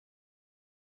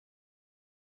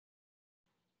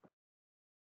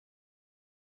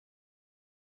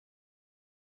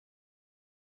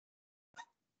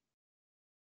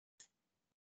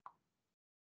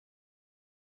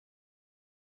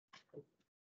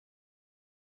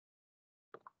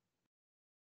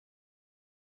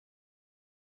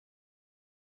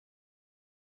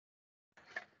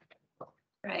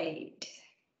Right.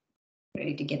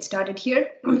 Ready to get started here.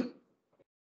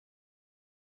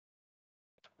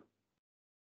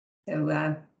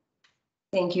 So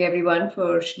thank you everyone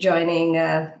for joining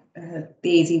the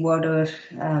AZ Water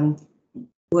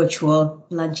virtual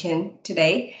luncheon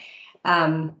today.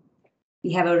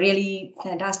 We have a really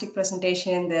fantastic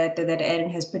presentation that Erin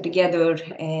has put together,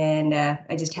 and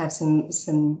I just have some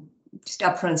just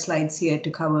upfront slides here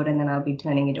to cover, and then I'll be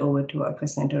turning it over to our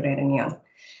presenter, Erin Young.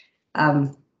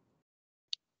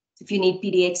 If you need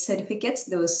PDH certificates,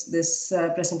 this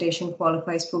presentation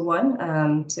qualifies for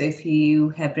one. So if you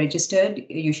have registered,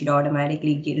 you should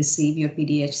automatically receive your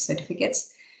PDH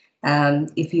certificates.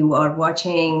 If you are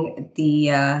watching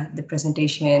the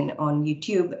presentation on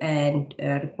YouTube and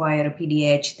require a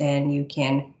PDH, then you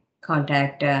can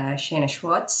contact Shana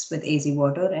Schwartz with AZ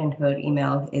Water, and her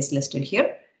email is listed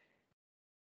here.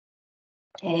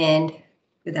 And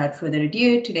without further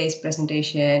ado, today's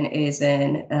presentation is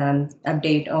an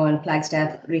update on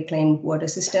Flagstaff Reclaimed Water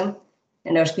System.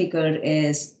 And our speaker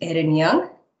is Erin Young.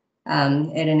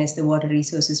 Erin is the Water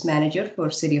Resources Manager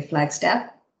for City of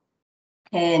Flagstaff.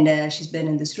 And she's been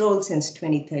in this role since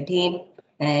 2013.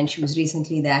 And she was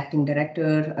recently the acting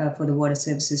director for the Water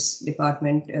Services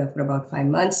Department for about 5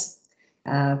 months.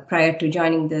 Prior to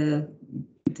joining the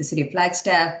City of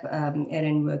Flagstaff,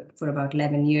 Erin worked for about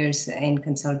 11 years in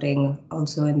consulting,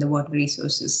 also in the water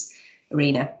resources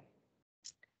arena.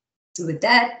 So with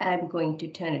that, I'm going to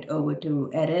turn it over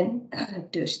to Erin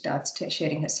to start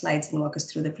sharing her slides and walk us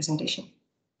through the presentation.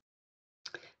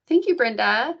 Thank you,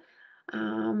 Brenda.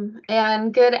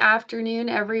 And good afternoon,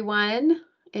 everyone.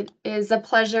 It is a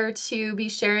pleasure to be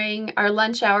sharing our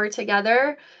lunch hour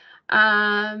together.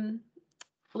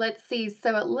 Let's see.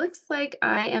 So it looks like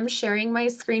I am sharing my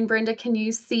screen. Brenda, can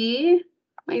you see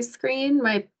my screen,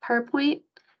 my PowerPoint?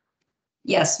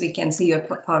 Yes, we can see your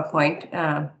PowerPoint,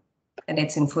 and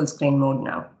it's in full screen mode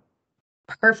now.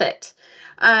 Perfect.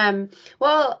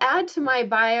 Well, add to my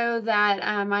bio that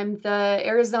I'm the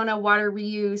Arizona Water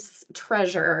Reuse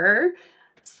Treasurer.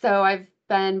 So I've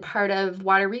been part of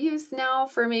water reuse now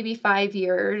for maybe 5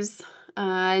 years.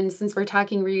 And since we're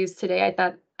talking reuse today, I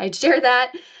thought I'd share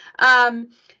that.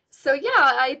 So yeah,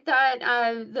 I thought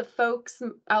the folks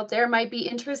out there might be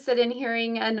interested in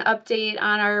hearing an update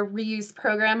on our reuse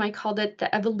program. I called it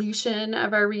the evolution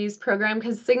of our reuse program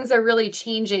because things are really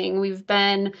changing. We've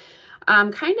been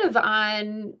kind of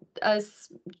on a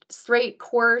straight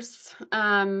course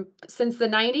since the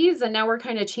 90s, and now we're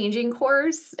kind of changing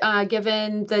course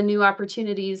given the new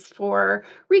opportunities for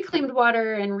reclaimed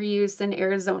water and reuse in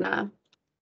Arizona.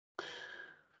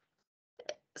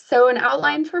 So an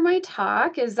outline for my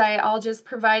talk is I'll just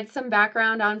provide some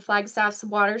background on Flagstaff's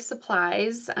water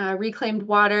supplies. Reclaimed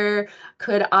water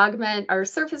could augment our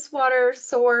surface water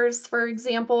source, for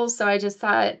example. So I just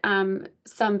thought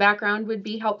some background would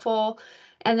be helpful.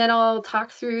 And then I'll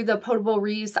talk through the potable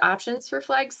reuse options for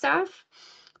Flagstaff.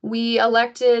 We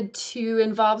elected to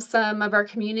involve some of our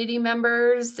community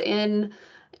members in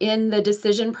the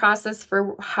decision process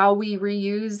for how we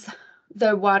reuse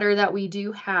the water that we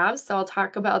do have. So I'll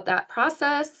talk about that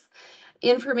process,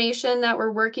 information that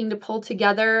we're working to pull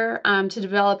together to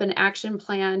develop an action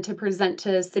plan to present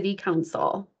to City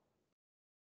Council.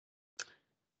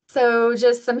 So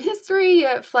just some history.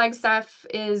 Flagstaff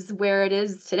is where it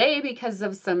is today because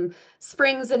of some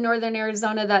springs in northern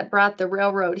Arizona that brought the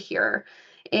railroad here.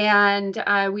 And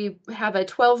we have a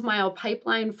 12-mile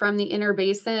pipeline from the inner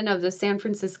basin of the San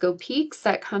Francisco Peaks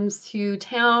that comes to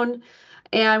town.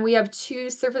 And we have 2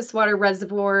 surface water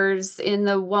reservoirs in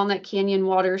the Walnut Canyon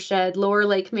watershed, Lower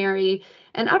Lake Mary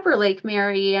and Upper Lake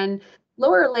Mary. And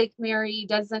Lower Lake Mary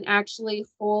doesn't actually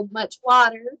hold much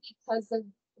water because of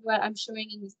what I'm showing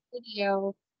in this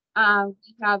video.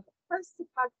 We have karst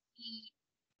topography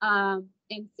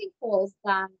and sinkholes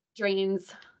that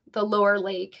drains the lower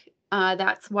lake.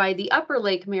 That's why the Upper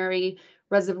Lake Mary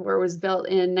Reservoir was built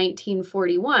in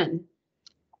 1941.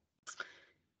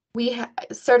 We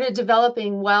started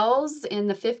developing wells in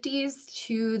the 50s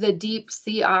to the deep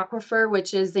sea aquifer,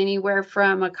 which is anywhere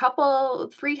from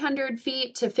 300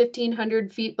 feet to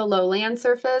 1,500 feet below land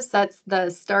surface. That's the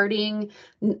starting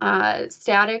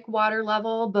static water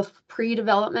level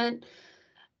pre-development.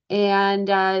 And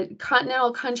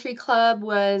Continental Country Club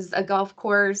was a golf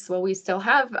course. Well, we still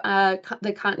have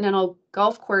the Continental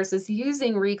Golf Course is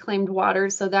using reclaimed water,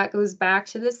 so that goes back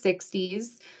to the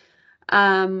 60s.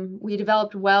 We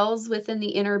developed wells within the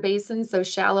inner basin, so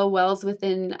shallow wells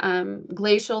within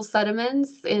glacial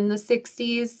sediments in the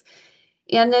 60s.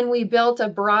 And then we built a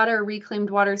broader reclaimed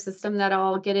water system that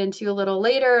I'll get into a little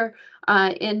later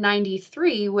in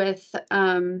 93 with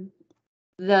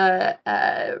the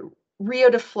Rio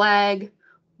de Flag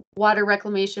water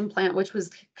reclamation plant, which was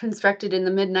constructed in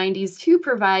the mid-90s to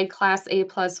provide Class A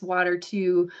plus water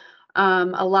to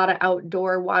a lot of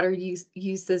outdoor water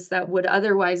uses that would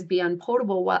otherwise be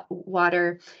unpotable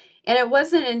water. And it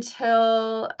wasn't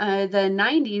until the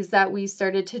 90s that we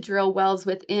started to drill wells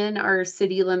within our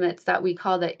city limits that we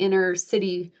call the inner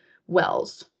city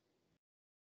wells.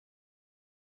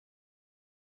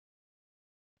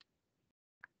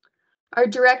 Our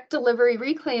direct delivery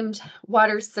reclaimed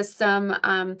water system,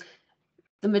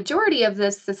 the majority of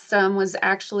this system was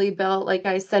actually built, like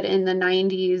I said, in the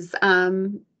 90s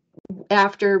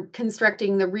after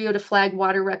constructing the Rio de Flag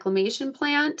water reclamation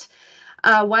plant.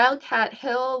 Wildcat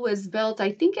Hill was built,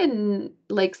 I think, in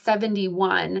like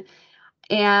 71,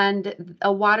 and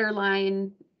a water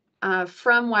line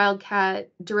from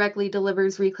Wildcat directly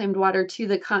delivers reclaimed water to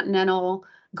the Continental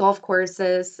golf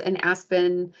courses and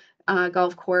Aspen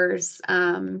golf course.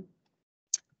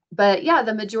 But yeah,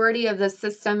 the majority of the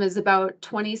system is about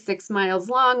 26 miles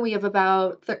long. We have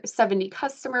about 70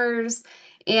 customers,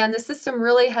 and the system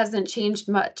really hasn't changed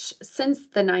much since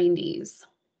the 90s.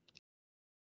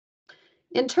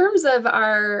 In terms of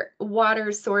our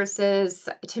water sources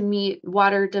to meet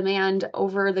water demand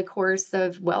over the course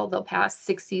of, well, the past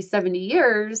 60, 70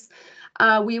 years,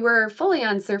 we were fully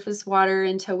on surface water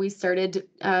until we started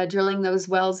drilling those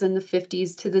wells in the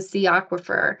 50s to the sea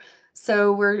aquifer.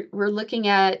 So we're looking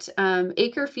at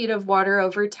acre feet of water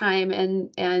over time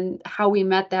and how we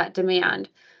met that demand.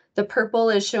 The purple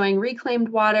is showing reclaimed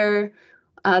water,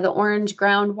 the orange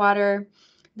groundwater.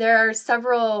 There are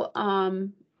several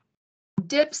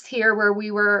dips here where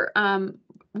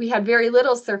we had very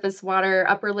little surface water.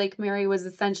 Upper Lake Mary was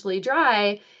essentially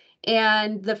dry.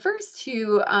 And the first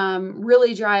two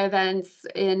really dry events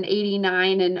in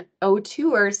 89 and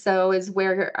 02 or so is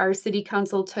where our city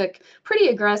council took pretty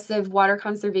aggressive water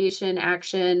conservation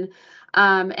action.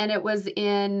 And it was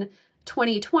in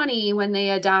 2020 when they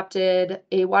adopted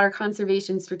a water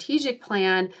conservation strategic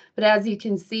plan. But as you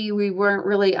can see, we weren't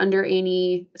really under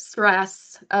any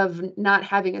stress of not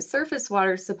having a surface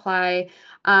water supply.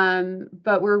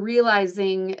 But we're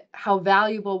realizing how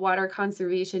valuable water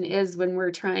conservation is when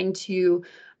we're trying to,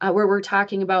 where we're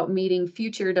talking about meeting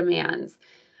future demands.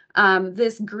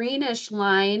 This greenish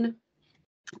line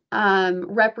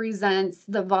represents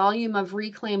the volume of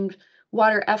reclaimed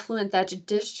water effluent that's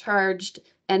discharged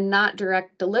and not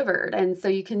direct delivered. And so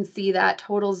you can see that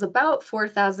totals about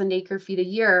 4,000 acre feet a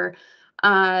year.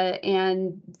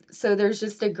 And so there's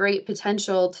just a great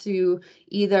potential to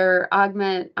either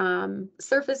augment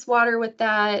surface water with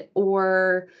that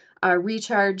or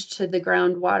recharge to the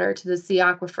groundwater, to the sea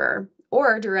aquifer,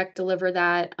 or direct deliver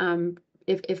that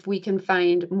if we can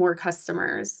find more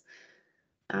customers.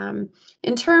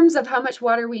 In terms of how much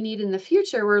water we need in the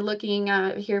future, we're looking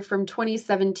here from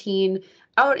 2017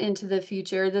 out into the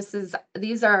future.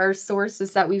 These are our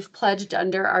sources that we've pledged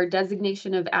under our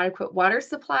designation of adequate water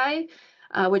supply,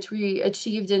 which we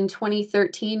achieved in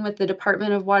 2013 with the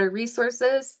Department of Water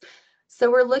Resources.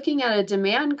 So we're looking at a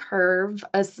demand curve,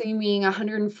 assuming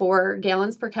 104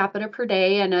 gallons per capita per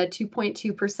day and a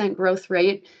 2.2% growth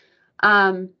rate.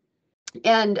 And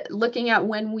looking at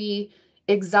when we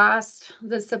exhaust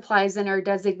the supplies in our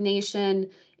designation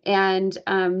and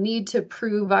need to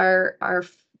prove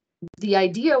the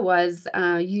idea was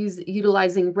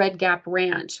utilizing Red Gap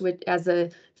Ranch as a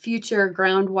future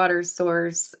groundwater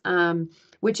source,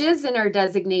 which is in our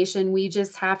designation. We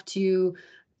just have to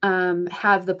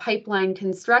have the pipeline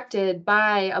constructed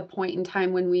by a point in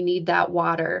time when we need that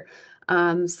water.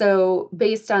 So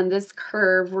based on this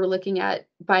curve, we're looking at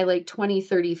by like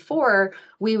 2034,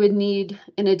 we would need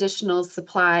an additional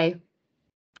supply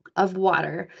of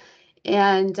water.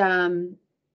 And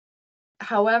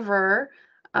however,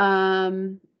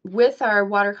 with our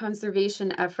water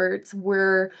conservation efforts,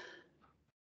 we're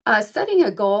setting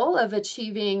a goal of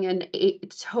achieving a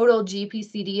total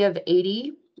GPCD of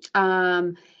 80,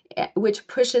 which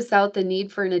pushes out the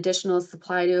need for an additional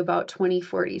supply to about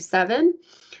 2047.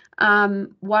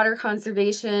 Water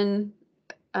conservation,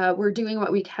 we're doing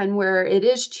what we can where it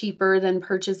is cheaper than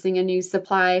purchasing a new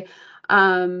supply,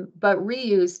 but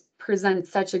reuse presents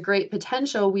such a great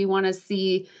potential. We want to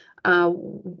see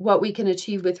what we can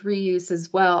achieve with reuse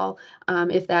as well,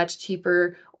 if that's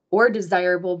cheaper or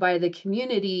desirable by the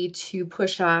community to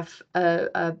push off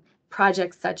a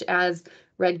project such as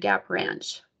Red Gap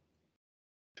Ranch.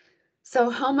 So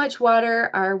how much water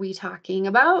are we talking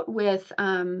about with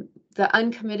the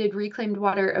uncommitted reclaimed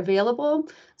water available?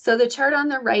 So the chart on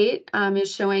the right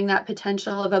is showing that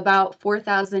potential of about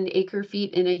 4,000 acre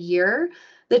feet in a year.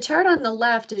 The chart on the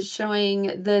left is showing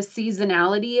the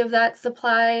seasonality of that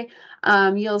supply.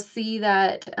 You'll see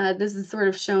that this is sort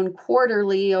of shown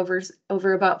quarterly over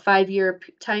about 5-year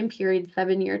time period,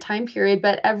 7-year time period,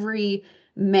 but every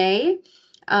May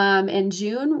and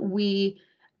June, we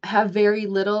have very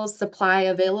little supply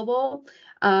available,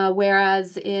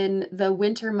 whereas in the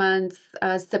winter months,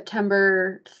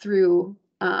 September through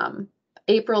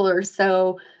April or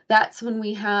so, that's when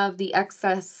we have the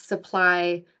excess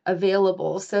supply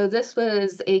available. So this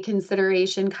was a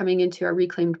consideration coming into our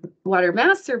reclaimed water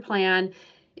master plan.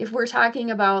 If we're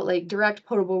talking about like direct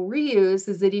potable reuse,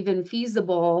 is it even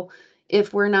feasible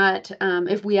if we're not,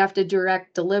 if we have to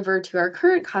direct deliver to our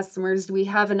current customers, do we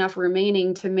have enough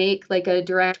remaining to make like a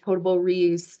direct potable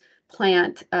reuse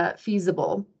plant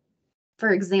feasible,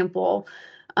 for example?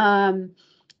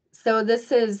 So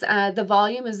this is, the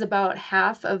volume is about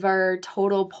half of our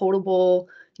total potable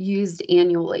used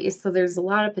annually. So there's a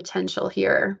lot of potential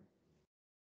here.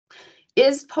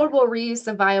 Is potable reuse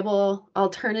a viable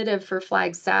alternative for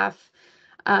Flagstaff?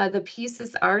 The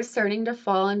pieces are starting to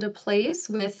fall into place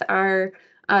with our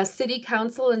city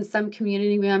council and some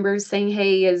community members saying,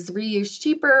 hey, is reuse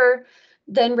cheaper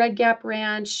than Red Gap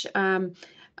Ranch?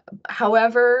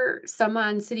 However, some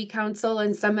on city council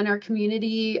and some in our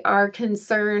community are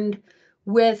concerned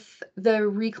with the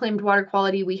reclaimed water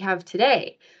quality we have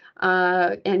today,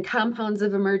 and compounds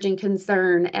of emerging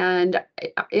concern. And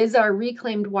is our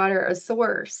reclaimed water a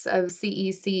source of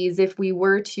CECs if we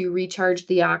were to recharge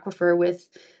the aquifer with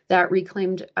that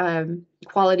reclaimed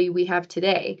quality we have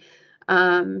today?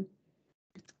 And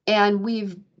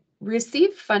we've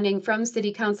received funding from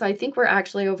City Council. I think we're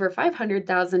actually over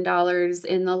 $500,000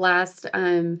 in the last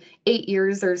 8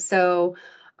 years or so,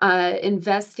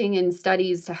 investing in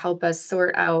studies to help us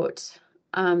sort out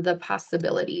the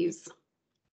possibilities.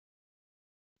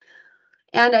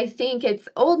 And I think it's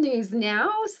old news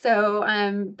now. So,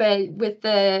 but with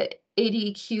the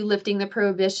ADEQ lifting the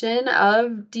prohibition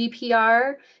of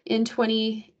DPR in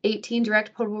 2018,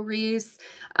 direct potable reuse.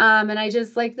 And I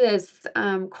just like this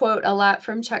quote a lot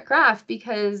from Chuck Graff,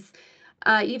 because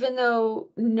even though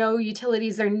no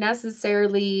utilities are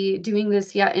necessarily doing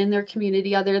this yet in their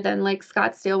community other than like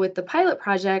Scottsdale with the pilot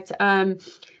project,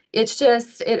 it's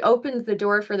just, it opens the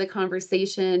door for the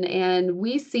conversation, and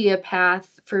we see a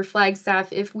path for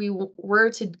Flagstaff if we were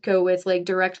to go with like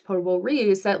direct potable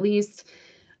reuse. At least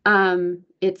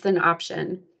it's an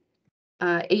option.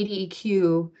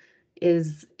 ADEQ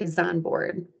is on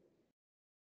board.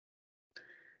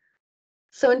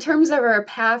 So in terms of our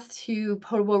path to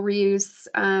potable reuse,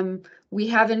 we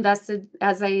have invested,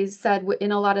 as I said,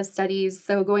 in a lot of studies.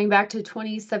 So going back to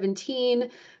 2017,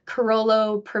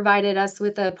 Carollo provided us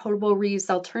with a potable reuse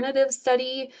alternative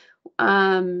study.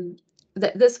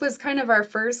 This was kind of our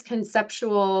first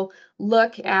conceptual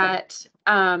look at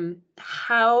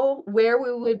where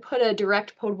we would put a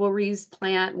direct potable reuse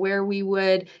plant, where we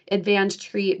would advance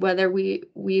treat, whether we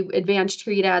advance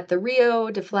treat at the Rio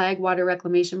DeFlag water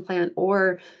reclamation plant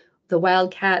or the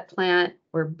Wildcat plant,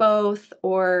 or both,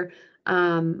 or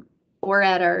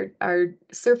at our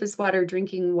surface water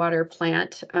drinking water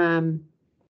plant,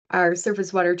 our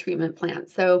surface water treatment plant.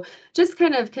 So just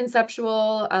kind of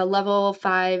conceptual, level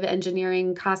 5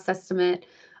 engineering cost estimate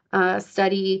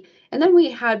study. And then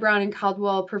we had Brown and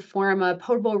Caldwell perform a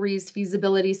potable reuse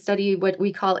feasibility study, what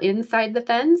we call inside the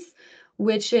fence,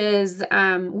 which is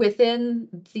within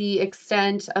the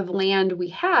extent of land we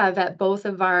have at both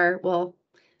of our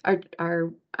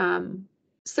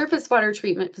surface water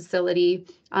treatment facility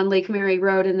on Lake Mary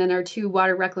Road, and then our 2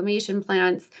 water reclamation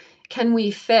plants. Can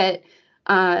we fit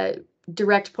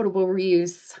direct potable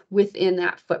reuse within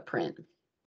that footprint?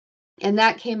 And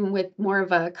that came with more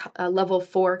of a level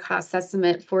 4 cost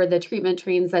estimate for the treatment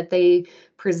trains that they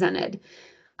presented.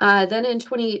 Then in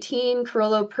 2018,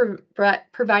 Carollo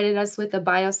provided us with a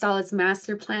biosolids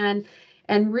master plan.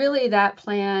 And really that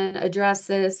plan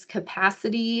addresses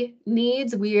capacity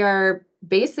needs. We are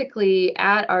basically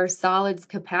at our solids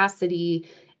capacity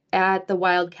at the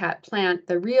Wildcat plant.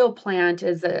 The Rio plant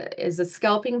is a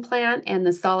scalping plant, and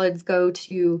the solids go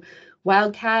to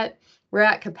Wildcat. We're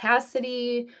at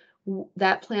capacity.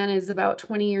 That plant is about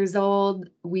 20 years old.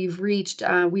 We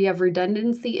have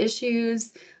redundancy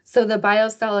issues. So the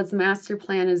biosolids master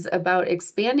plan is about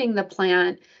expanding the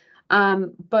plant,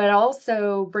 but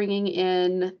also bringing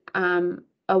in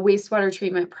a wastewater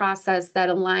treatment process that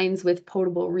aligns with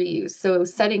potable reuse. So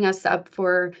setting us up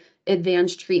for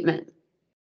advanced treatment.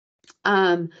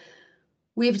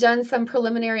 We've done some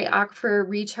preliminary aquifer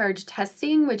recharge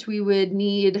testing, which we would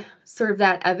need sort of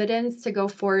that evidence to go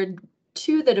forward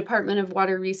to the Department of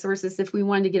Water Resources if we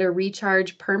wanted to get a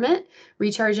recharge permit,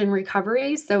 recharge and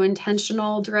recovery. So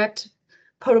intentional direct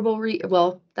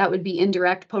potable that would be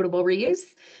indirect potable reuse.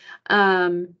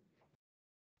 And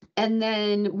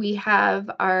then we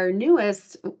have our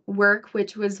newest work,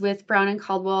 which was with Brown and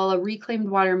Caldwell, a reclaimed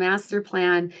water master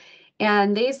plan.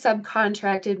 And they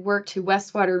subcontracted work to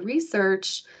Westwater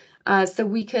Research so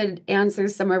we could answer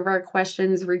some of our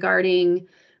questions regarding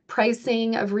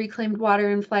pricing of reclaimed water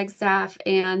in Flagstaff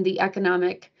and the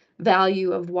economic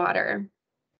value of water.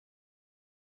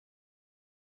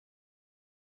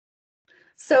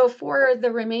 So for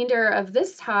the remainder of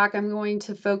this talk, I'm going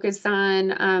to focus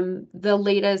on the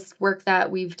latest work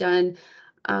that we've done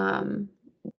on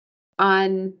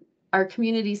our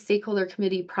community stakeholder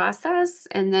committee process,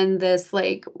 and then this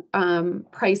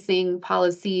pricing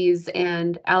policies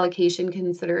and allocation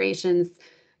considerations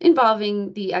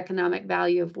involving the economic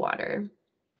value of water.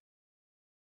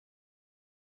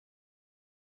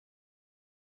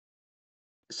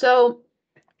 So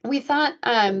we thought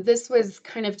this was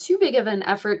kind of too big of an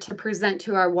effort to present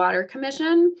to our water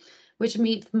commission, which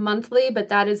meets monthly, but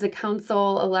that is a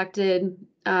council elected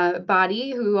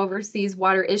body who oversees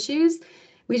water issues.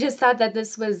 We just thought that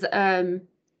this was an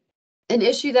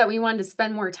issue that we wanted to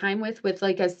spend more time with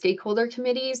like a stakeholder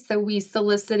committee. So we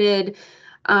solicited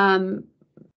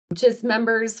just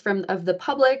members of the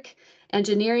public,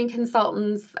 engineering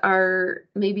consultants, are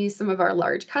maybe some of our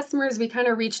large customers. We kind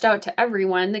of reached out to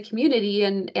everyone, the community,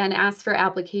 and asked for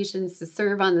applications to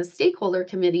serve on the stakeholder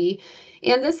committee.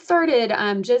 And this started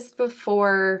just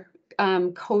before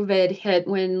COVID hit,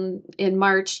 when in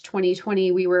March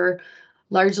 2020, we were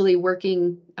largely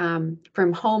working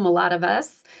from home, a lot of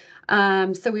us.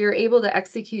 So we were able to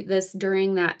execute this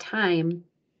during that time.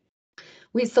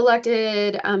 We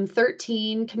selected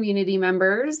 13 community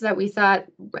members that we thought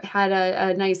had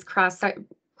a nice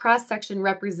cross-section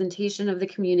representation of the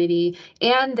community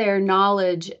and their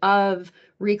knowledge of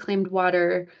reclaimed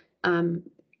water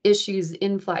issues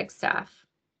in Flagstaff.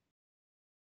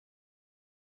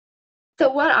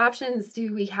 So what options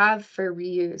do we have for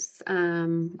reuse?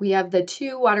 We have the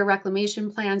 2 water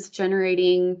reclamation plants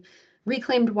generating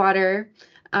reclaimed water.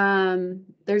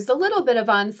 There's a little bit of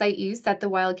on-site use at the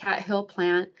Wildcat Hill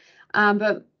plant,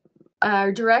 but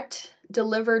our direct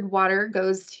delivered water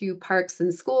goes to parks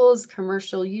and schools,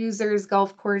 commercial users,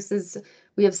 golf courses.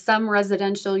 We have some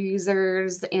residential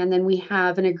users, and then we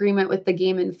have an agreement with the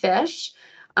Game and Fish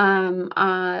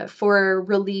for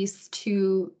release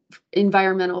to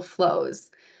environmental flows.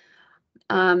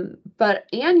 But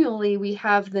annually, we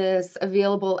have this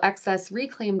available excess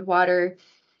reclaimed water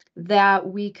that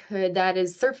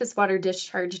is surface water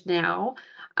discharged now,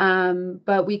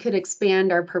 but we could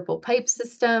expand our purple pipe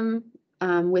system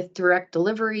with direct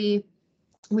delivery.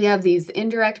 We have these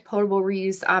indirect potable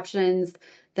reuse options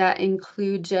that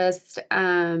include just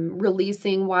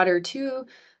releasing water to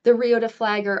the Rio de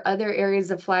Flag or other areas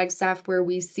of Flagstaff where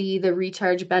we see the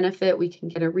recharge benefit. We can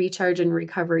get a recharge and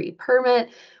recovery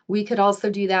permit. We could also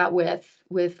do that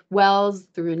with wells,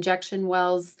 through injection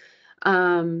wells,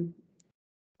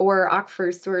 or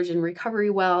aquifer storage and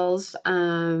recovery wells.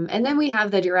 And then we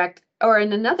have the direct,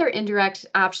 and another indirect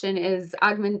option is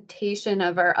augmentation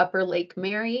of our Upper Lake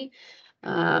Mary.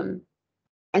 And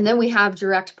then we have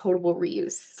direct potable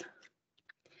reuse.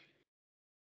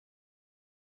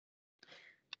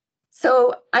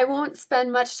 So I won't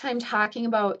spend much time talking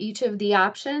about each of the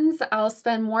options. I'll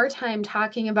spend more time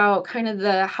talking about kind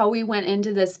of how we went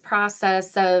into this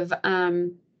process of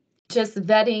just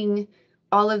vetting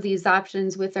all of these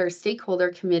options with our stakeholder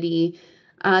committee.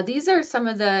 These are some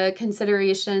of the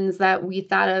considerations that we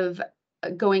thought of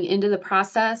going into the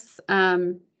process.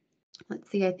 Let's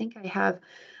see, I think I have.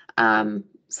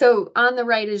 So on the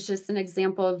right is just an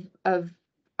example of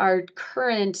our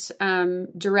current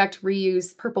direct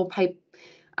reuse purple pipe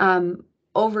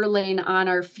overlaying on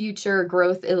our future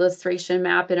growth illustration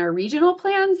map in our regional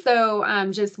plan. So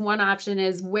just one option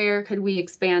is, where could we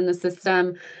expand the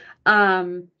system?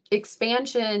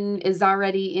 Expansion is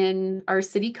already in our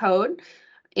city code,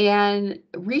 and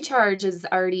recharge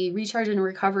and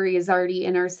recovery is already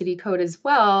in our city code as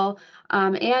well,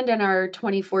 and in our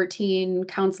 2014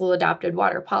 council adopted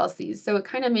water policies. So it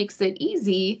kind of makes it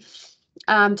easy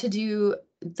to do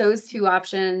those 2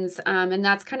 options, and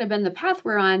that's kind of been the path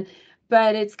we're on.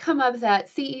 But it's come up that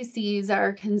CECs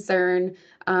are concerned,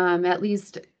 at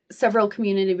least several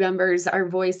community members are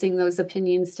voicing those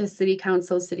opinions to city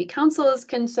council. City council is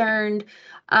concerned,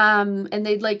 and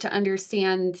they'd like to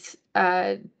understand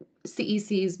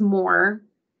CECs more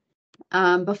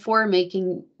before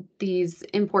making these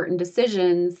important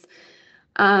decisions.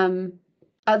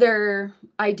 Other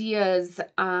ideas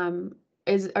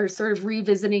are sort of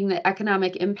revisiting the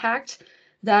economic impact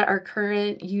that our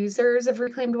current users of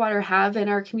reclaimed water have in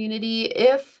our community.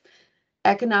 If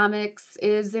economics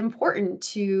is important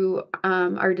to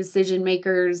our decision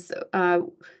makers.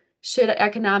 Should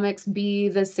economics be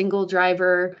the single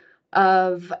driver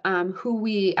of who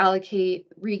we allocate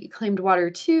reclaimed water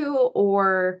to,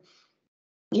 or,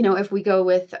 if we go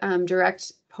with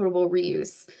direct potable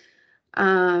reuse?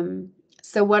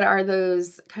 So what are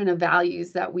those kind of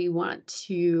values that we want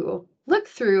to look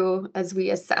through as we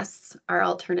assess our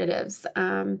alternatives?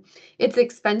 It's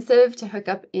expensive to hook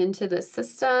up into the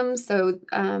system. So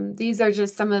these are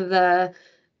just some of the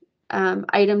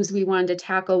items we wanted to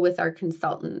tackle with our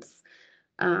consultants.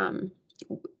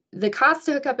 The cost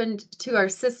to hook up into our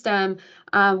system,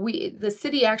 the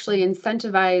city actually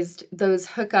incentivized those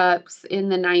hookups in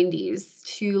the 90s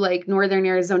to like Northern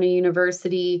Arizona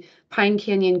University, Pine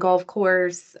Canyon Golf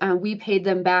Course. We paid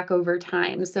them back over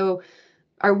time. So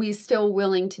are we still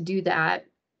willing to do that?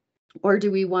 Or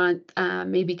do we want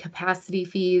maybe capacity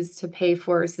fees to pay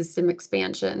for system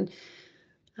expansion?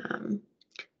 So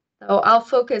I'll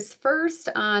focus first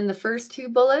on the first two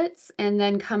bullets and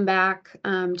then come back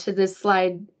to this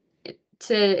slide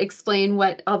to explain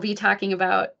what I'll be talking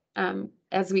about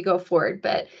as we go forward.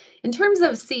 But in terms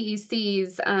of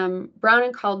CECs, Brown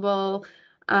and Caldwell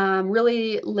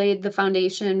really laid the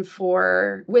foundation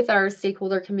with our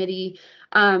stakeholder committee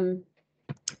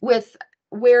with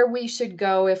where we should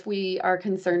go if we are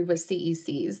concerned with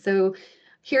CECs. So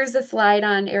here's a slide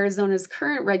on Arizona's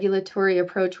current regulatory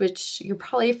approach, which you're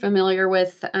probably familiar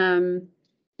with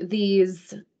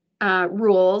these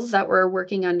rules that we're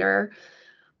working under.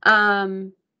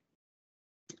 And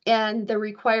the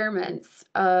requirements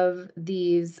of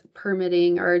these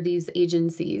permitting or these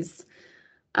agencies.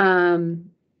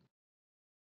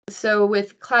 So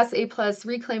with Class A plus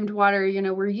reclaimed water,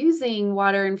 we're using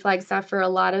water in Flagstaff for a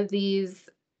lot of these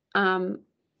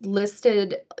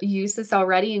listed uses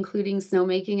already, including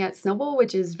snowmaking at Snowball,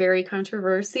 which is very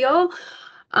controversial.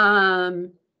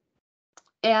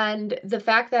 And the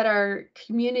fact that our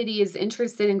community is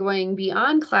interested in going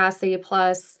beyond Class A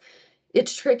plus,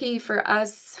 it's tricky for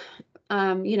us,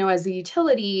 as a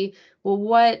utility. Well,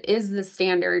 what is the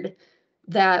standard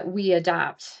that we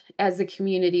adopt as a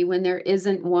community when there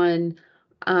isn't one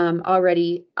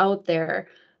already out there?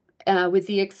 With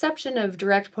the exception of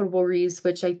direct potable reuse,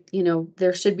 which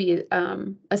there should be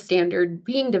a standard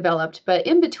being developed, but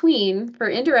in between for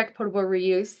indirect potable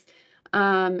reuse,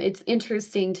 it's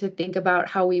interesting to think about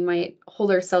how we might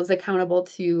hold ourselves accountable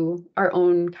to our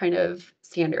own kind of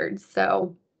standards.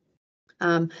 So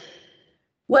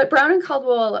what Brown and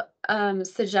Caldwell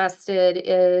suggested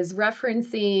is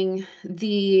referencing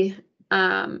the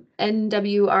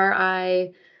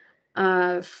NWRI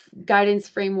guidance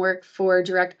framework for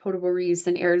direct potable reuse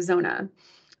in Arizona.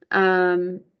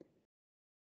 I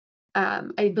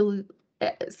believe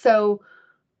so.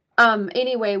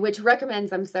 Anyway, which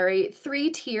recommends, 3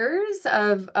 tiers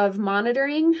of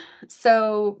monitoring.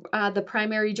 So the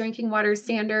primary drinking water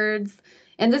standards,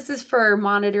 and this is for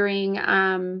monitoring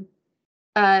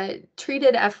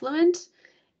treated effluent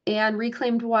and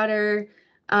reclaimed water,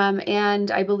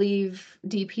 and I believe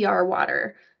DPR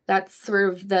water. That's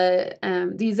sort of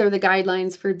these are the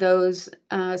guidelines for those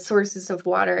sources of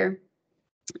water.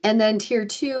 And then tier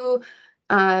 2,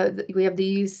 we have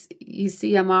the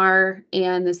UCMR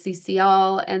and the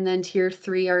CCL, and then tier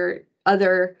 3 are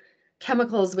other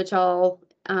chemicals, which I'll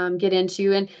get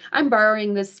into. And I'm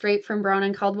borrowing this straight from Brown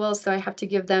and Caldwell, so I have to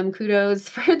give them kudos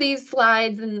for these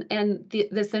slides and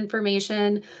this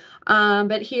information.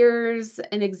 But here's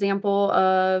an example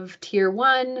of tier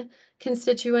 1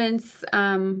 constituents.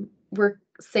 We're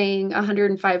saying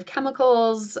 105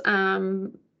 chemicals.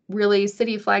 Really,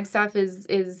 City of Flagstaff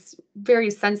is very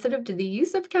sensitive to the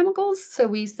use of chemicals. So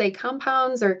we say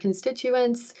compounds or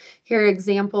constituents. Here are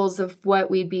examples of what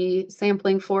we'd be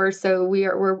sampling for. So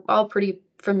we're all pretty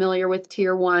familiar with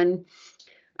tier 1.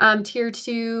 Tier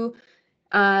 2,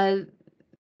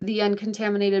 the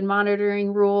uncontaminated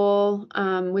monitoring rule,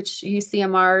 which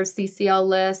UCMR, CCL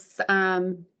lists.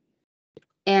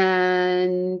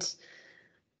 And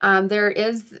there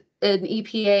is an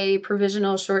EPA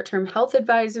provisional short-term health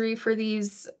advisory for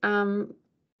these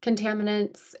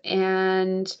contaminants,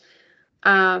 and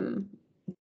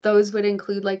those would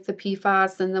include like the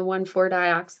PFAS and the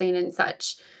 1,4-dioxane and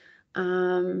such.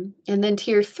 And then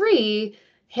tier 3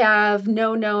 have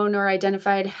no known or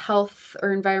identified health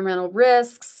or environmental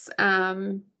risks.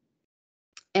 And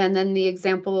then the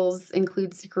examples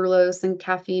include sucralose and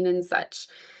caffeine and such.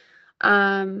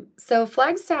 So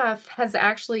Flagstaff has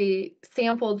actually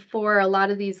sampled for a lot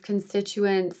of these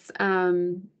constituents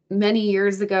many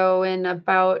years ago, in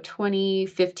about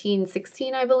 2015,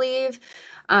 16, I believe.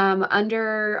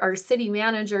 under our city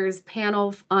manager's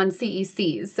panel on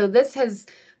CECs. So this has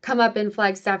come up in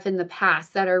Flagstaff in the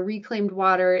past, that our reclaimed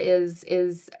water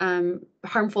is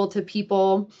harmful to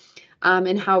people,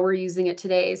 and how we're using it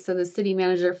today. So the city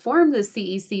manager formed the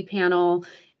CEC panel,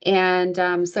 and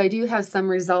so I do have some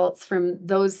results from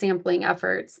those sampling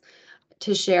efforts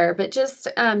to share. But just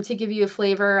to give you a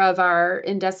flavor of our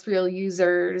industrial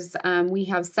users, we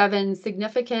have 7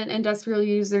 significant industrial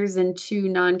users and 2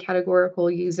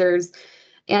 non-categorical users,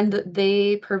 and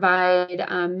they provide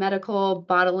medical,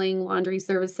 bottling, laundry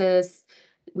services.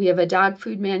 We have a dog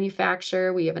food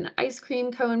manufacturer, we have an ice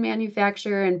cream cone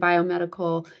manufacturer, and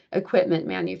biomedical equipment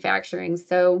manufacturing.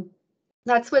 So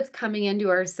that's what's coming into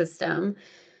our system.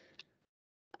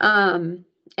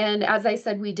 And as I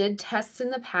said, we did tests in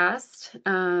the past.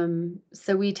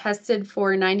 So we tested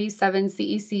for 97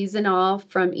 CECs in all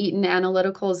from Eaton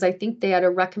Analyticals. I think they had a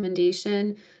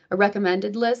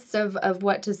recommended list of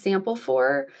what to sample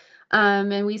for.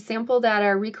 And we sampled at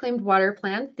our reclaimed water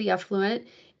plant, the effluent,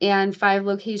 and 5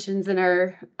 locations in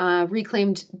our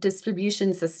reclaimed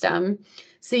distribution system.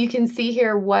 So you can see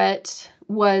here what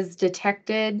was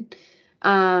detected.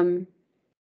 And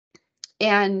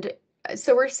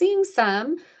so we're seeing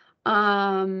some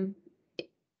in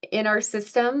our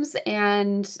systems,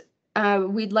 and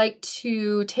we'd like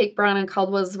to take Brown and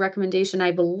Caldwell's recommendation.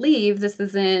 I believe this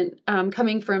isn't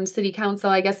coming from City Council.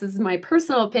 I guess this is my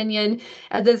personal opinion.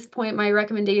 At this point, my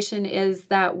recommendation is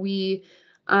that we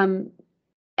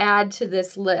add to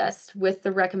this list with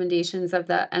the recommendations of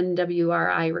the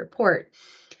NWRI report.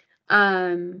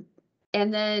 And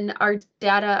then our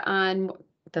data on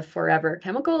the forever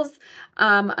chemicals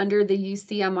under the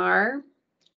UCMR.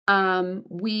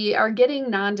 We are getting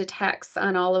non-detects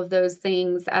on all of those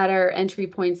things at our entry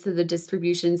points to the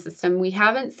distribution system. We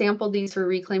haven't sampled these for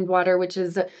reclaimed water, which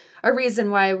is a reason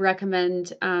why I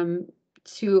recommend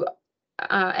to,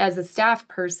 as a staff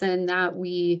person, that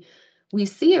we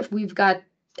see if we've got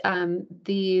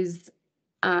these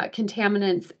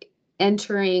contaminants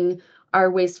entering our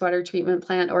wastewater treatment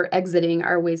plant or exiting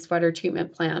our wastewater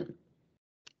treatment plant.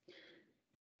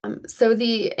 So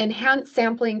the enhanced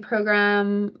sampling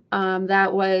program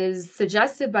that was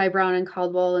suggested by Brown and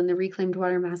Caldwell in the Reclaimed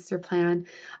Water Master Plan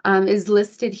is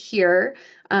listed here.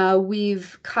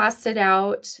 We've costed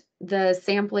out the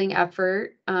sampling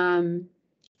effort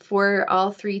for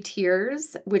all 3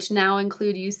 tiers, which now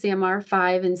include UCMR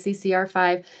 5 and CCR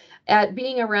 5, at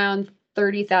being around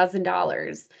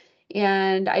 $30,000.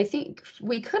 And I think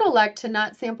we could elect to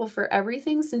not sample for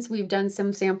everything, since we've done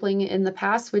some sampling in the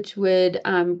past, which would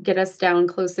get us down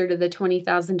closer to the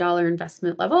 $20,000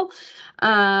 investment level.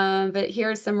 But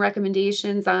here are some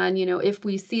recommendations on, if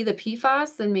we see the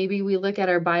PFAS, then maybe we look at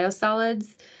our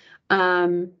biosolids.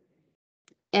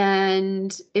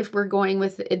 And if we're going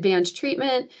with advanced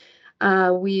treatment,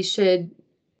 we should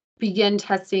begin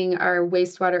testing our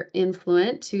wastewater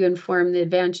influent to inform the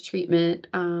advanced treatment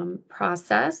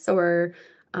process, or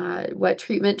what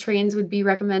treatment trains would be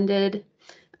recommended.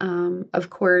 Of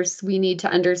course, we need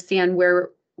to understand where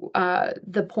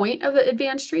the point of the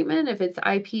advanced treatment, if it's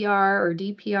IPR or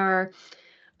DPR.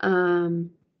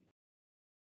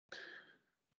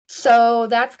 So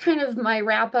that's kind of my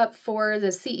wrap up for the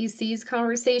CEC's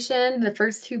conversation, the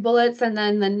first 2 bullets, and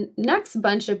then the next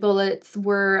bunch of bullets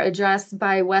were addressed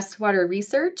by Westwater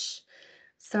Research.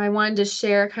 So I wanted to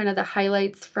share kind of the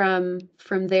highlights from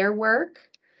their work.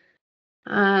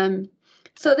 So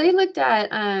they looked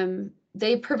at,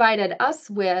 they provided us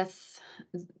with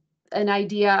an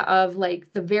idea of like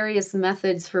the various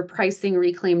methods for pricing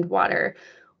reclaimed water.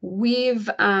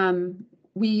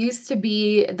 We used to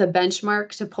be the benchmark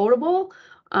to potable.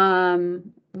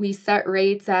 We set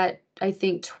rates at, I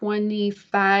think,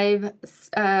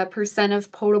 25%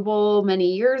 of potable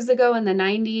many years ago in the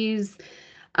 90s.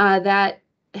 That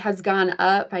has gone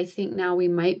up. I think now we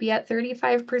might be at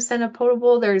 35% of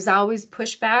potable. There's always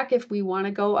pushback if we want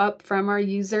to go up from our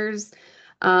users.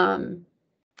 The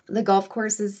golf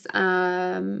courses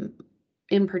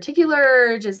in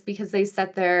particular, just because they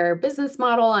set their business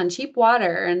model on cheap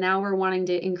water, and now we're wanting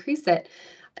to increase it.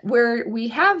 Where we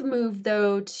have moved,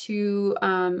 though, to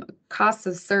cost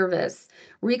of service,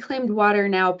 reclaimed water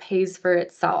now pays for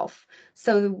itself.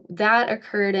 So that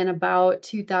occurred in about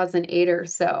 2008 or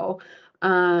so.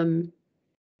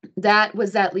 That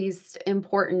was at least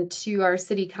important to our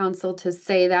city council to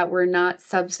say that we're not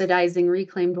subsidizing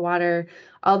reclaimed water,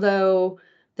 although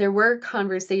there were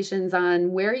conversations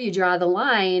on where you draw the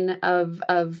line of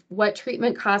what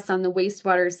treatment costs on the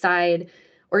wastewater side,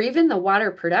 or even the water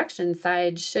production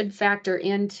side, should factor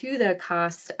into the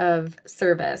cost of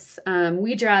service.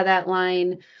 We draw that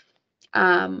line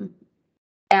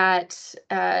at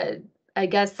I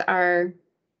guess our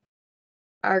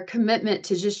commitment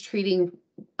to just treating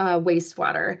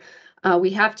wastewater.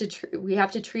 We have to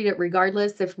treat it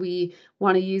regardless if we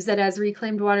want to use it as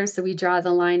reclaimed water. So we draw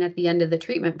the line at the end of the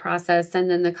treatment process, and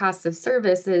then the cost of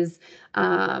service is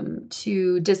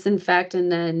to disinfect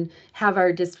and then have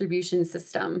our distribution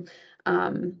system.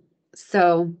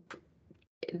 So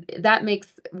that makes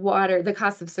the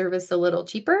cost of service a little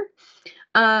cheaper.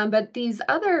 But these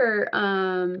other,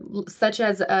 such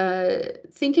as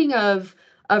thinking of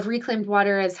reclaimed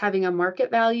water as having a market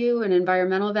value and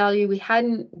environmental value, we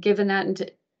hadn't given that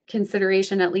into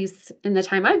consideration, at least in the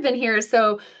time I've been here.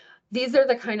 So these are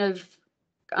the kind of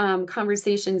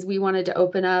conversations we wanted to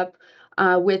open up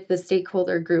with the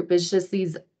stakeholder group, is just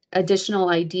these additional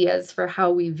ideas for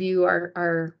how we view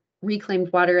our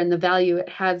reclaimed water and the value it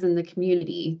has in the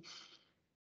community.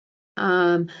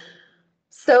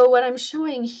 So what I'm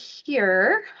showing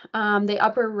here, the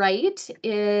upper right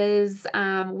is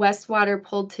Westwater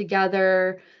pulled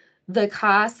together the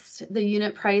cost, the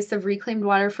unit price of reclaimed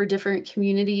water for different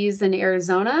communities in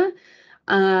Arizona.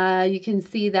 You can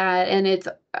see that, and it's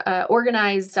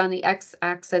organized on the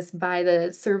x-axis by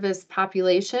the service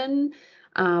population.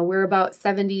 We're about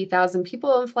 70,000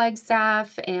 people in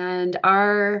Flagstaff, and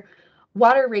our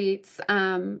water rates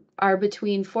are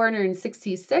between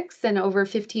 $466 and over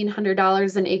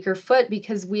 $1,500 an acre foot,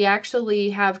 because we actually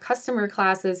have customer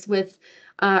classes with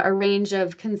a range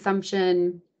of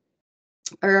consumption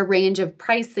or a range of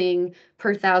pricing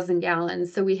per 1,000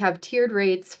 gallons. So we have tiered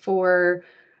rates for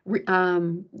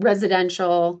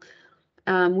residential.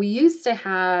 We used to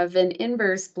have an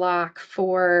inverse block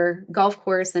for golf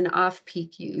course and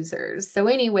off-peak users. So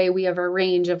anyway, we have a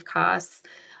range of costs.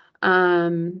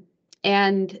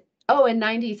 And in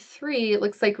 93, it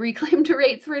looks like reclaimed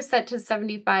rates were set to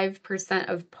 75%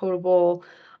 of potable,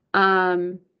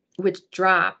 which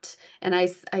dropped. And I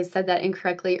said that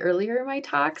incorrectly earlier in my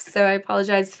talk, so I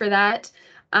apologize for that.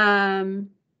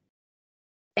 And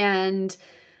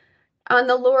on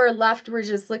the lower left, we're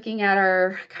just looking at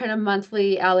our kind of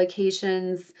monthly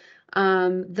allocations.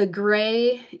 The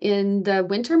gray in the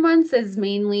winter months is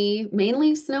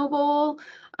mainly Snow Bowl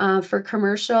for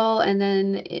commercial, and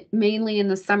then mainly in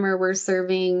the summer, we're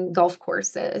serving golf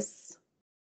courses.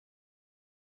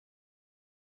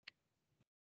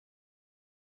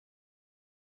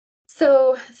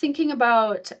 So thinking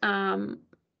about,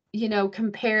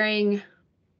 comparing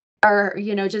our,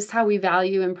 just how we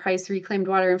value and price reclaimed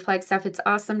water in Flagstaff, it's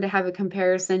awesome to have a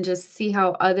comparison, just see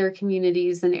how other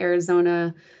communities in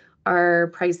Arizona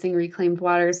are pricing reclaimed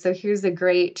water. So here's a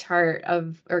great chart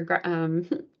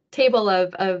table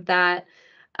of that.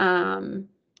 And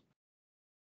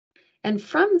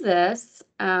from this,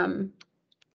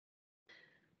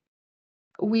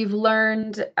 we've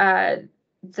learned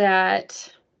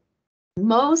that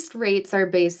most rates are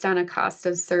based on a cost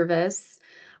of service.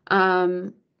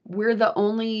 We're the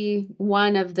only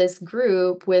one of this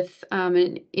group with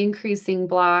an increasing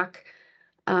block.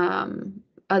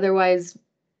 Otherwise,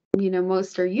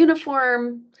 most are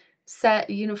uniformly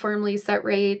set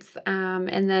rates.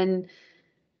 And then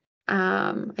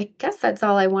I guess that's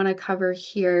all I want to cover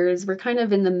here, is we're kind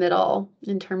of in the middle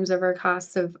in terms of our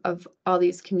costs of all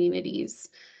these communities.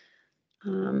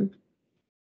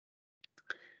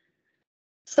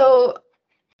 So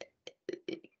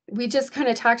we just kind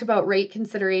of talked about rate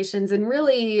considerations, and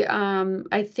really,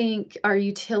 I think our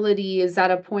utility is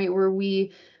at a point where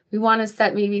we want to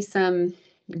set maybe some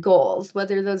goals,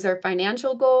 whether those are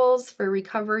financial goals for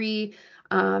recovery,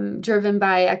 driven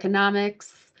by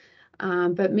economics,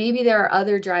 but maybe there are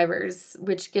other drivers,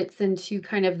 which gets into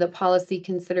kind of the policy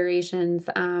considerations,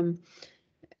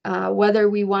 whether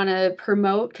we want to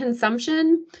promote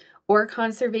consumption or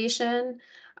conservation,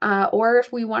 or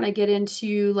if we want to get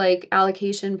into like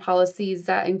allocation policies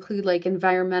that include like the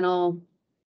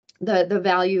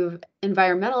value of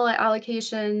environmental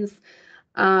allocations,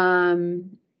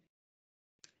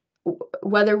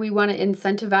 whether we want to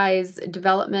incentivize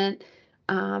development,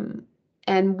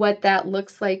 and what that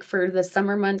looks like for the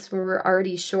summer months where we're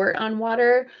already short on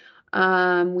water.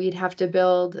 We'd have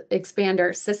to expand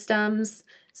our systems.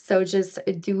 So just,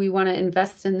 do we want to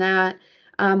invest in that?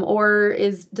 Or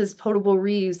does potable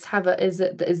reuse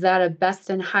is that a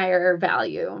best and higher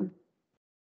value?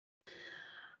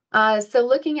 So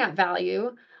looking at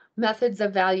value, methods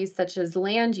of value such as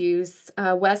land use,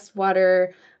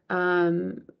 Westwater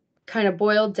kind of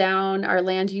boiled down our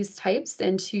land use types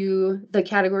into the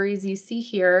categories you see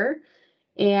here.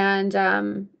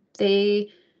 And they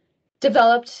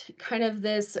developed kind of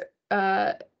this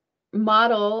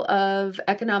model of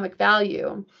economic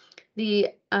value.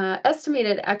 the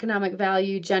estimated economic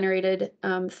value generated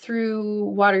through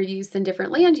water use and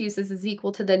different land uses is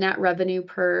equal to the net revenue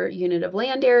per unit of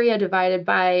land area divided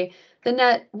by the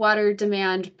net water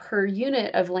demand per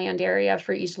unit of land area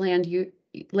for each land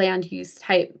use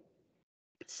type.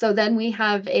 So then we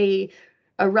have a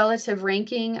relative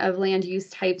ranking of land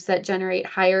use types that generate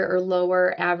higher or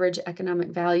lower average economic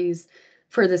values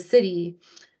for the city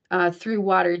through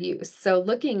water use. So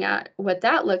looking at what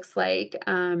that looks like,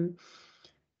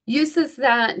 uses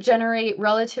that generate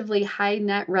relatively high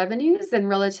net revenues and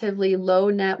relatively low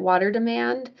net water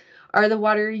demand are the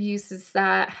water uses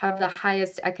that have the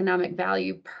highest economic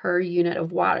value per unit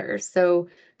of water. So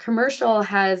commercial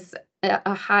has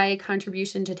a high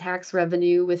contribution to tax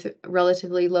revenue with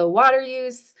relatively low water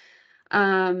use.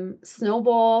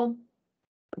 Snowball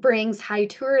brings high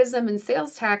tourism and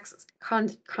sales tax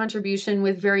contribution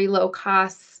with very low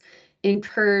costs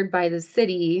incurred by the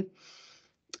city.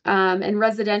 And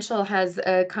residential has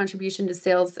a contribution to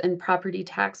sales and property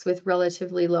tax with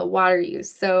relatively low water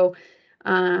use. So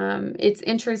it's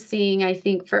interesting, I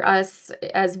think, for us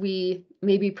as we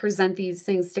maybe present these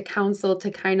things to council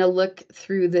to kind of look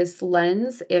through this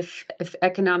lens if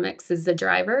economics is the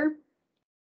driver.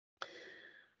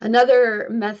 Another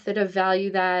method of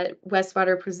value that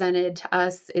Westwater presented to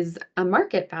us is a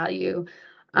market value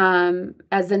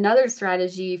as another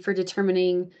strategy for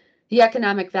determining the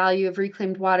economic value of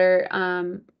reclaimed water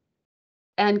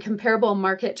and comparable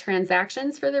market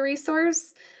transactions for the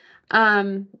resource.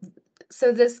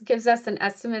 So this gives us an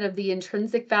estimate of the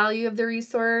intrinsic value of the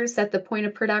resource at the point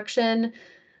of production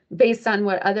based on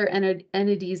what other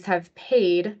entities have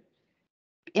paid.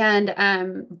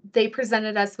 And they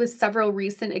presented us with several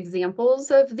recent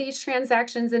examples of these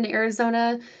transactions in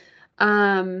Arizona.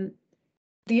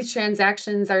 These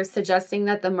transactions are suggesting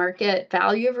that the market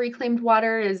value of reclaimed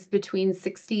water is between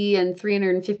 $60 and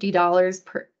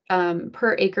 $350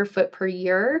 per acre foot per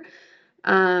year,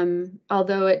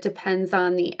 although it depends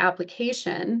on the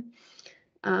application.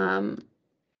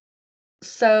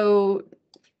 So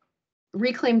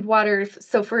reclaimed water,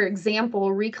 so for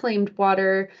example, reclaimed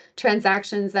water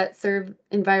transactions that serve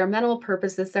environmental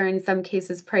purposes are in some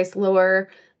cases priced lower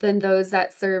than those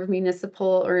that serve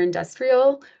municipal or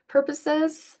industrial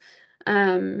purposes.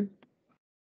 And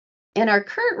our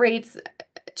current rates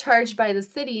charged by the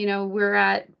city, we're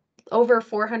at over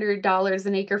 $400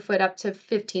 an acre foot up to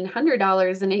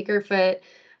 $1,500 an acre foot,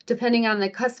 depending on the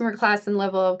customer class and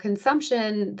level of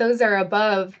consumption. Those are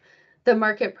above the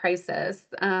market prices.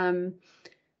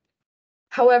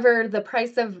 However, the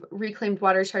price of reclaimed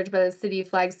water charged by the city of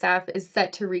Flagstaff is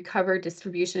set to recover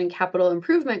distribution and capital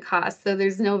improvement costs, so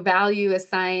there's no value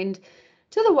assigned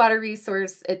to the water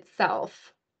resource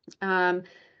itself. So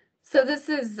this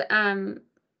is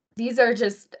these are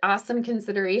just awesome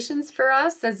considerations for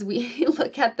us as we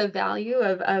look at the value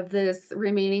of this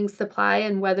remaining supply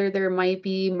and whether there might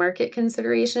be market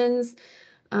considerations.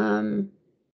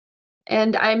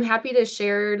 And I'm happy to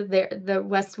share the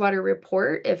Westwater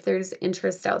report if there's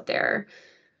interest out there.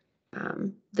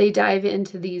 They dive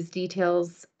into these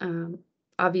details,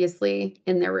 obviously,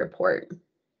 in their report.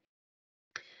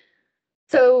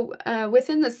 So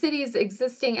within the city's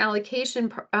existing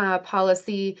allocation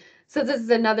policy, so this is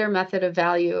another method of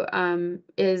value,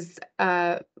 is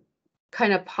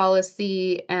kind of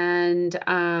policy and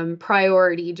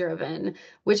priority driven,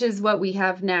 which is what we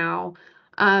have now.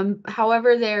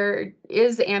 However, there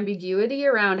is ambiguity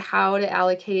around how to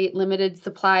allocate limited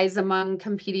supplies among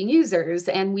competing users,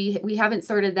 and we haven't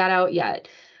sorted that out yet.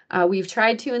 We've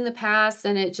tried to in the past,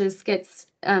 and it just gets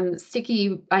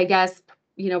sticky, I guess,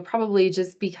 probably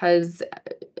just because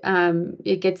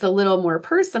it gets a little more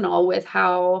personal with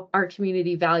how our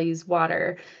community values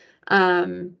water.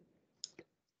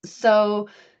 So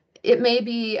it may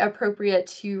be appropriate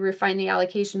to refine the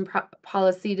allocation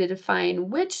policy to define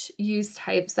which use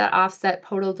types that offset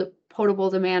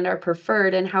potable demand are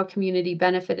preferred and how community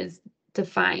benefit is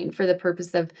defined for the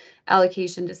purpose of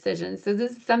allocation decisions. So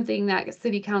this is something that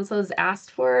City Council has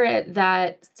asked for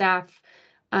that staff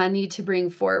need to bring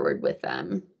forward with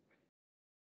them.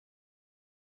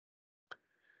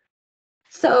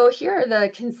 So here are the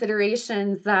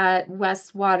considerations that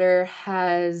Westwater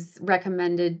has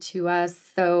recommended to us.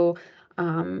 So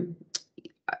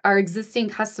our existing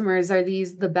customers, are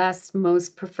these the best,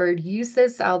 most preferred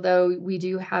uses? Although we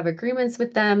do have agreements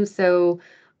with them. So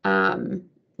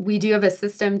we do have a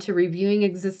system to reviewing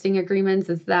existing agreements.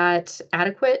 Is that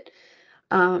adequate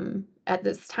at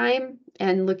this time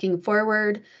and looking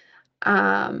forward?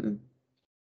 And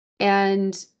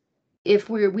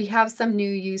if we have some new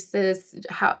uses,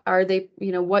 how are they,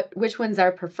 which ones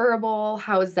are preferable?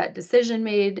 How is that decision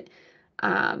made?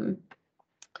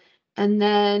 And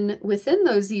then within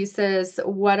those uses,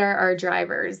 what are our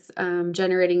drivers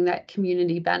generating that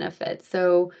community benefit?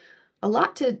 So a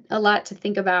lot to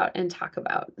think about and talk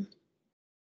about.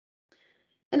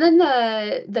 And then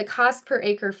the cost per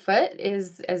acre foot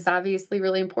is obviously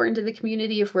really important to the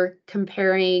community if we're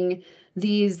comparing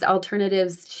these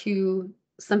alternatives to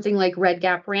something like Red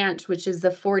Gap Ranch, which is the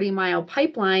 40-mile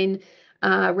pipeline.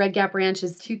 Red Gap Ranch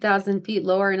is 2,000 feet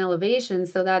lower in elevation,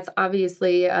 so that's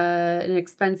obviously an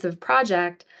expensive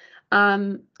project.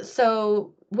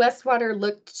 So Westwater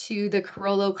looked to the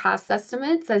Carollo cost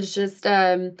estimates as just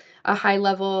a high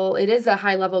level. It is a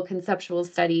high level conceptual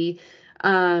study.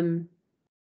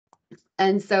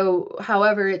 And so,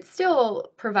 however, it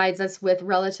still provides us with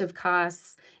relative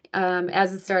costs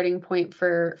as a starting point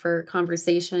for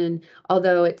conversation,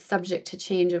 although it's subject to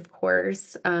change, of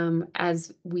course, um,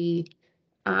 as we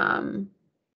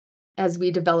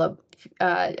develop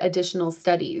additional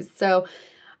studies. So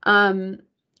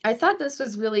I thought this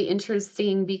was really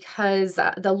interesting because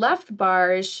the left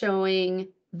bar is showing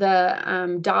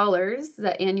the dollars,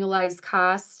 the annualized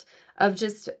cost of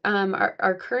just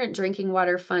our current drinking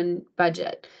water fund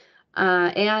budget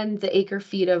and the acre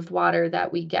feet of water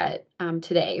that we get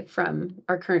today from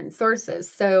our current sources.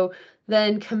 So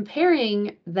then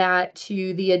comparing that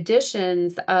to the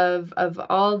additions of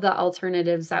all the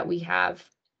alternatives that we have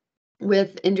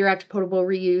with indirect potable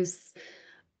reuse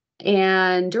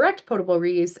and direct potable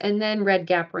reuse, and then Red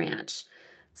Gap Ranch.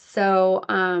 So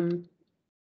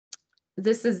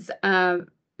this is,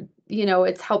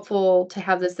 it's helpful to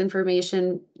have this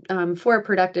information for a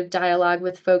productive dialogue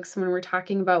with folks when we're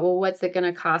talking about, well, what's it going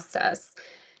to cost us?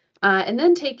 And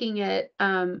then taking it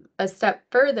a step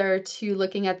further to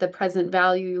looking at the present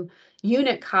value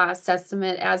unit cost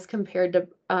estimate as compared to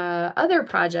other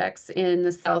projects in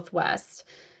the Southwest.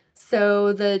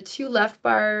 So the two left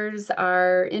bars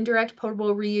are indirect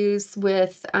potable reuse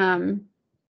with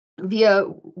via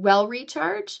well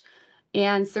recharge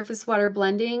and surface water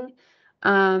blending.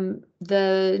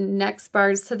 The next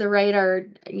bars to the right are,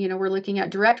 we're looking at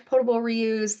direct potable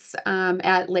reuse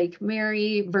at Lake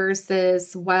Mary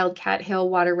versus Wildcat Hill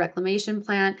Water Reclamation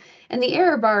Plant. And the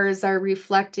error bars are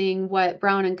reflecting what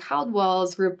Brown and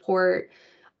Caldwell's report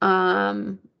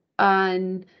on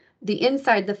the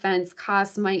inside the fence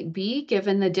costs might be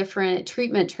given the different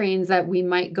treatment trains that we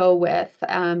might go with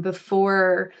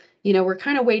before, we're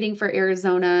kind of waiting for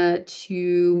Arizona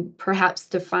to perhaps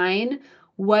define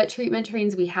what treatment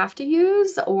trains we have to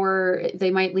use, or they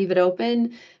might leave it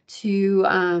open to,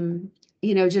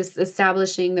 just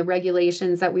establishing the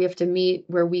regulations that we have to meet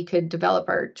where we could develop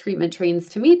our treatment trains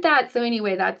to meet that. So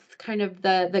anyway, that's kind of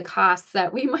the costs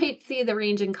that we might see, the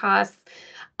range in costs.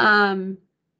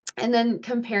 And then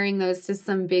comparing those to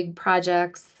some big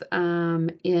projects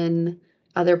in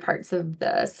other parts of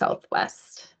the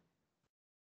Southwest.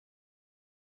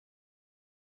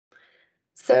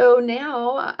 So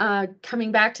now,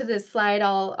 coming back to this slide,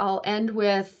 I'll end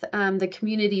with the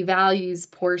community values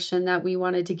portion that we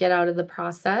wanted to get out of the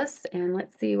process. And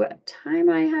let's see what time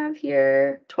I have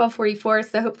here, 12:44.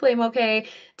 So hopefully I'm okay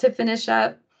to finish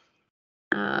up.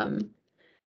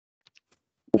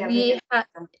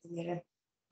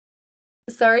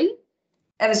 Sorry?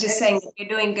 I was just saying you're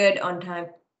doing good on time.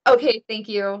 Okay, thank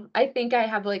you. I think I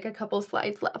have like a couple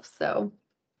slides left.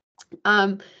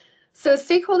 So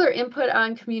stakeholder input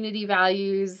on community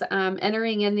values,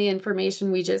 entering in the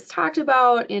information we just talked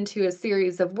about into a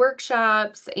series of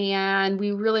workshops, and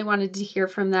we really wanted to hear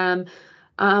from them.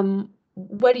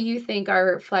 What do you think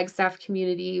our Flagstaff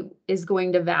community is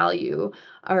going to value,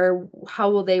 or how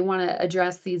will they want to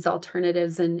address these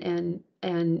alternatives and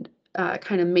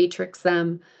kind of matrix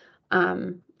them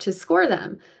to score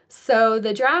them? So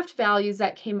the draft values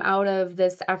that came out of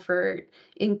this effort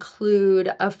include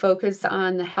a focus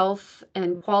on the health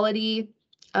and quality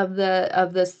of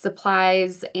the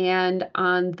supplies and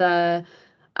on the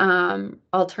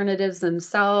alternatives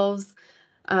themselves.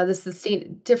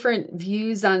 Different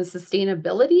views on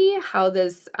sustainability, how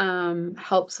this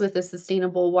helps with a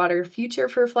sustainable water future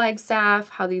for Flagstaff,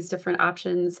 how these different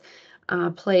options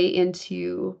play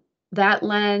into that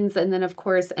lens. And then, of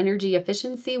course, energy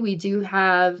efficiency. We do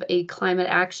have a climate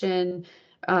action,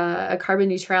 a carbon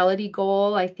neutrality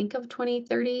goal, I think, of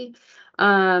 2030.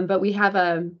 But we have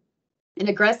an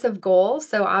aggressive goal.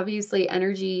 So obviously,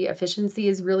 energy efficiency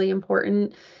is really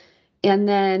important. And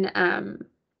then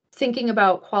thinking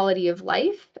about quality of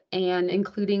life and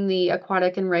including the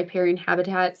aquatic and riparian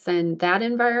habitats and that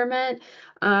environment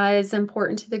is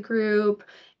important to the group,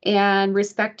 and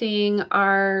respecting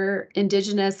our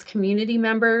Indigenous community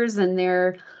members and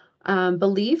their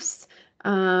beliefs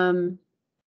and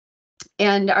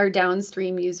our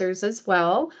downstream users as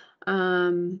well.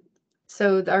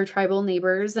 So our tribal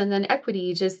neighbors, and then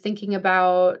equity, just thinking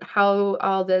about how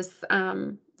all this,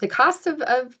 the cost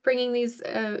of bringing these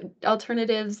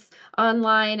alternatives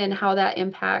online and how that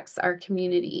impacts our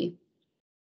community.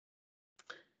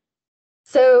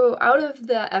 So out of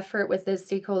the effort with the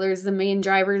stakeholders, the main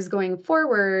drivers going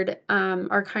forward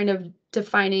are kind of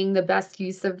defining the best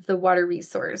use of the water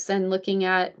resource and looking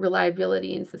at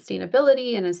reliability and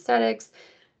sustainability and aesthetics.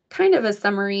 Kind of a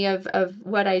summary of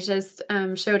what I just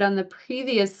showed on the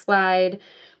previous slide.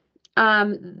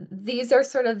 These are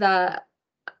sort of the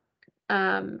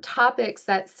topics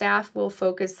that staff will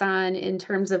focus on in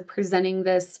terms of presenting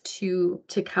this to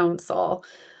council.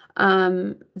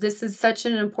 This is such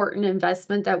an important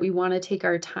investment that we want to take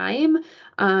our time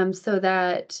so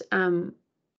that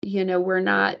we're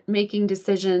not making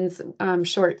decisions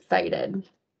short-sighted.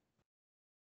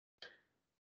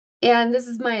 And this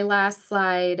is my last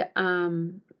slide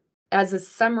as a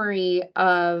summary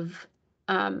of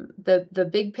the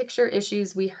big picture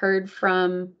issues we heard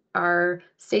from our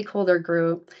stakeholder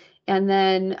group, and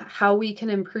then how we can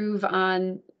improve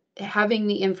on having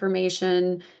the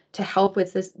information to help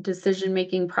with this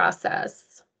decision-making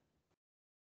process.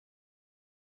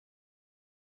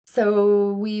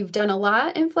 So we've done a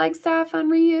lot in Flagstaff on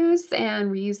reuse,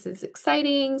 and reuse is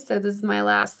exciting. So this is my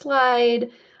last slide.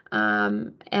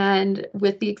 And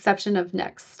with the exception of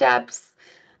next steps.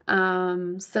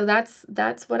 So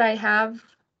that's what I have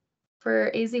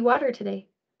for AZ Water today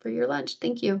for your lunch.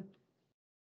 Thank you.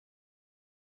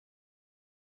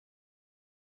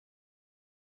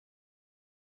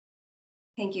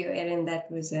 Thank you, Erin.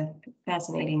 That was a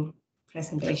fascinating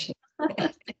presentation.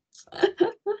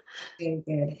 Very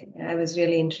good. I was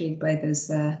really intrigued by those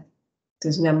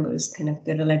numbers, kind of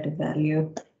the relative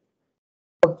value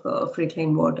of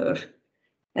reclaimed water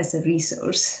as a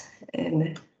resource,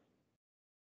 and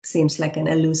seems like an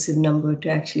elusive number to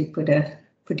actually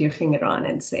put your finger on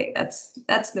and say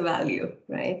that's the value,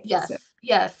 right? Yes, so,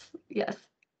 yes,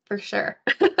 for sure.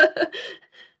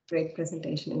 Great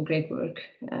presentation and great work.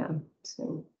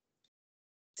 So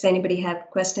does anybody have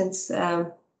questions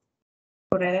for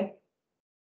Erin?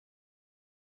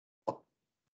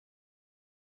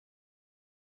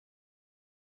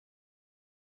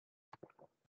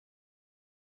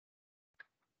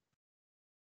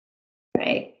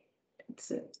 Right.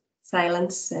 It's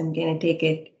silence. I'm going to take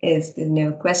it as there's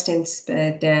no questions,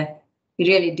 but we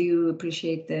really do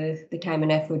appreciate the time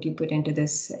and effort you put into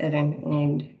this, Erin,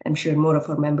 and I'm sure more of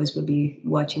our members will be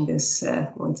watching this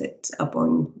once it's up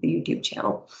on the YouTube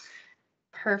channel.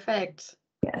 Perfect.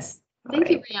 Yes. Thank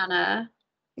you, Brianna.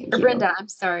 Thank or you. Brenda, I'm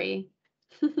sorry.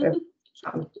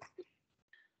 All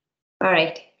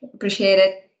right. Appreciate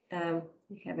it.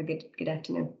 Have a good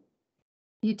afternoon.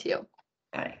 You too.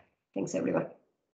 All right. Thanks, everyone.